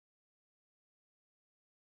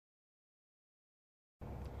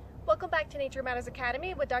welcome back to Nature Matters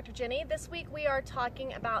Academy with Dr. Jenny. This week we are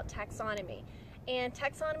talking about taxonomy. And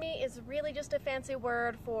taxonomy is really just a fancy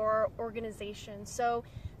word for organization. So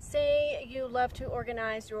say you love to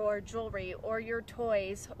organize your jewelry or your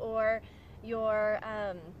toys or your,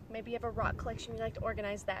 maybe you have a rock collection, you like to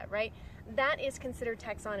organize that, right? That is considered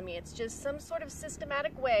taxonomy. It's just some sort of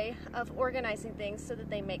systematic way of organizing things so that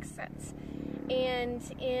they make sense. And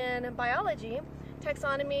in biology,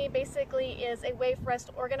 taxonomy basically is a way for us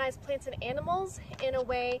to organize plants and animals in a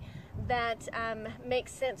way that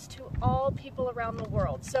makes sense to all people around the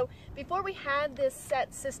world. So before we had this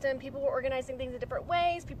set system, people were organizing things in different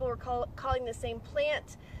ways. People were calling the same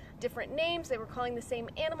plant different names. They were calling the same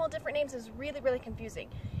animal different names. It was really, really confusing.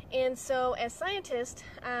 And so as scientists,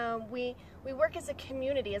 we work as a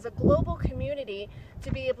community, as a global community,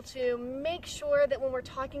 to be able to make sure that when we're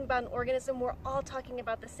talking about an organism, we're all talking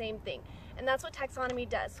about the same thing. And that's what taxonomy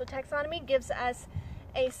does. So taxonomy gives us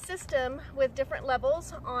a system with different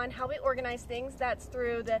levels on how we organize things. That's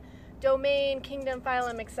through the domain, kingdom,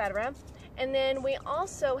 phylum, etc. And then we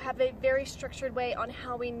also have a very structured way on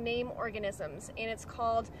how we name organisms, and it's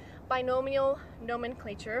called binomial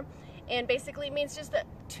nomenclature. And basically it means just the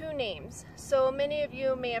two names. So many of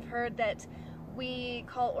you may have heard that we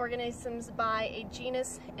call organisms by a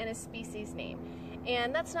genus and a species name.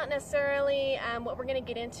 And that's not necessarily what we're going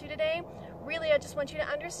to get into today. Really, I just want you to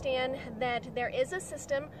understand that there is a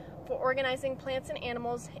system for organizing plants and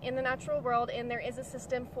animals in the natural world, and there is a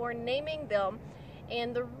system for naming them.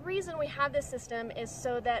 And the reason we have this system is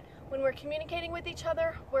so that when we're communicating with each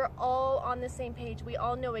other, we're all on the same page. We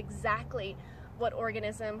all know exactly what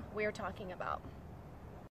organism we're talking about.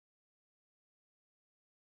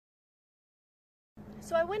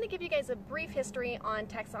 So I want to give you guys a brief history on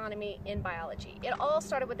taxonomy in biology. It all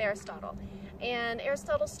started with Aristotle. And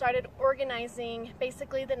Aristotle started organizing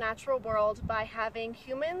basically the natural world by having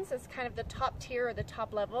humans as kind of the top tier or the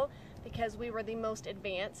top level, because we were the most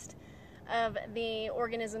advanced of the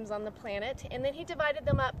organisms on the planet. And then he divided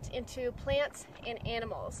them up into plants and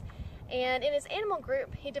animals. And in his animal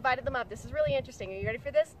group, he divided them up. This is really interesting. Are you ready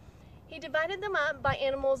for this? He divided them up by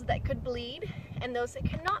animals that could bleed and those that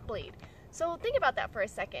could not bleed. So think about that for a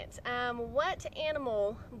second. What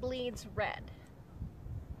animal bleeds red?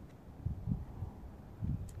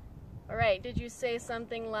 All right, did you say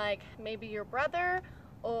something like maybe your brother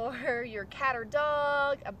or your cat or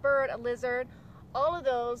dog, a bird, a lizard? All of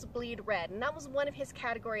those bleed red, and that was one of his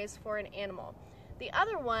categories for an animal. The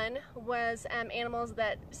other one was animals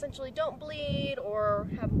that essentially don't bleed or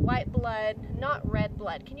have white blood, not red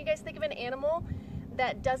blood. Can you guys think of an animal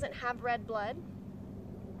that doesn't have red blood?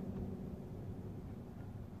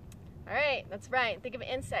 All right, that's right. Think of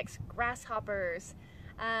insects, grasshoppers,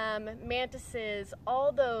 mantises,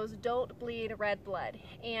 all those don't bleed red blood.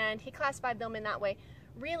 And he classified them in that way.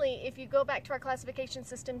 Really, if you go back to our classification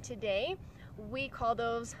system today, we call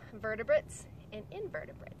those vertebrates and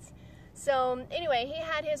invertebrates. So anyway, he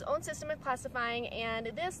had his own system of classifying,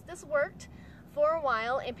 and this worked for a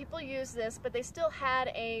while, and people used this, but they still had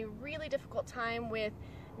a really difficult time with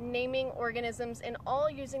naming organisms and all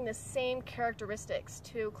using the same characteristics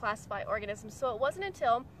to classify organisms. So it wasn't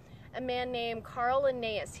until a man named Carl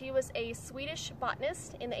Linnaeus, he was a Swedish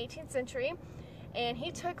botanist in the 18th century, and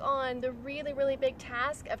he took on the really, really big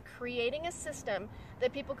task of creating a system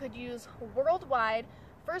that people could use worldwide,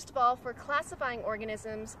 first of all for classifying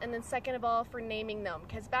organisms, and then second of all for naming them.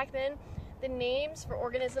 Because back then the names for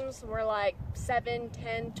organisms were like 7,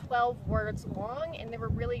 10, 12 words long, and they were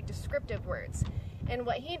really descriptive words. And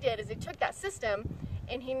what he did is he took that system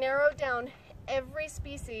and he narrowed down every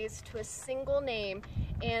species to a single name,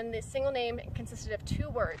 and this single name consisted of 2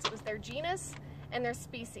 words. It was their genus and their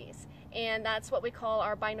species, and that's what we call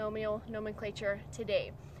our binomial nomenclature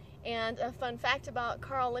today. And a fun fact about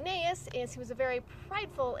Carl Linnaeus is he was a very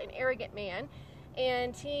prideful and arrogant man,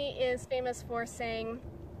 and he is famous for saying,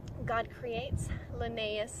 God creates,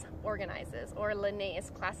 Linnaeus organizes, or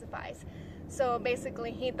Linnaeus classifies. So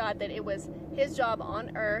basically he thought that it was his job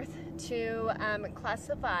on earth to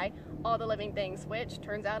classify all the living things, which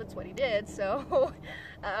turns out it's what he did. So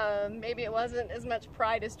maybe it wasn't as much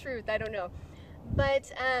pride as truth, I don't know.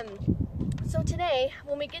 But so today,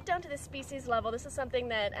 when we get down to the species level, this is something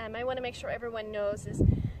that I want to make sure everyone knows is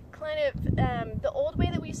kind of the old way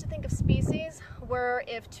that we used to think of species were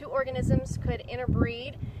if 2 organisms could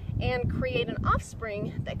interbreed and create an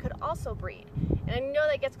offspring that could also breed. And I know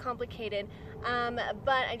that gets complicated,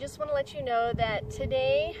 but I just want to let you know that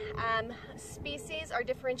today species are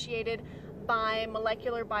differentiated by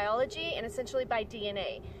molecular biology and essentially by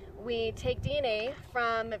DNA. We take DNA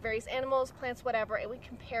from various animals, plants, whatever, and we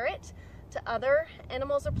compare it to other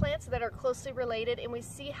animals or plants that are closely related, and we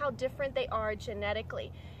see how different they are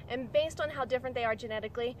genetically. And based on how different they are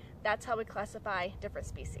genetically, that's how we classify different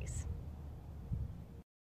species.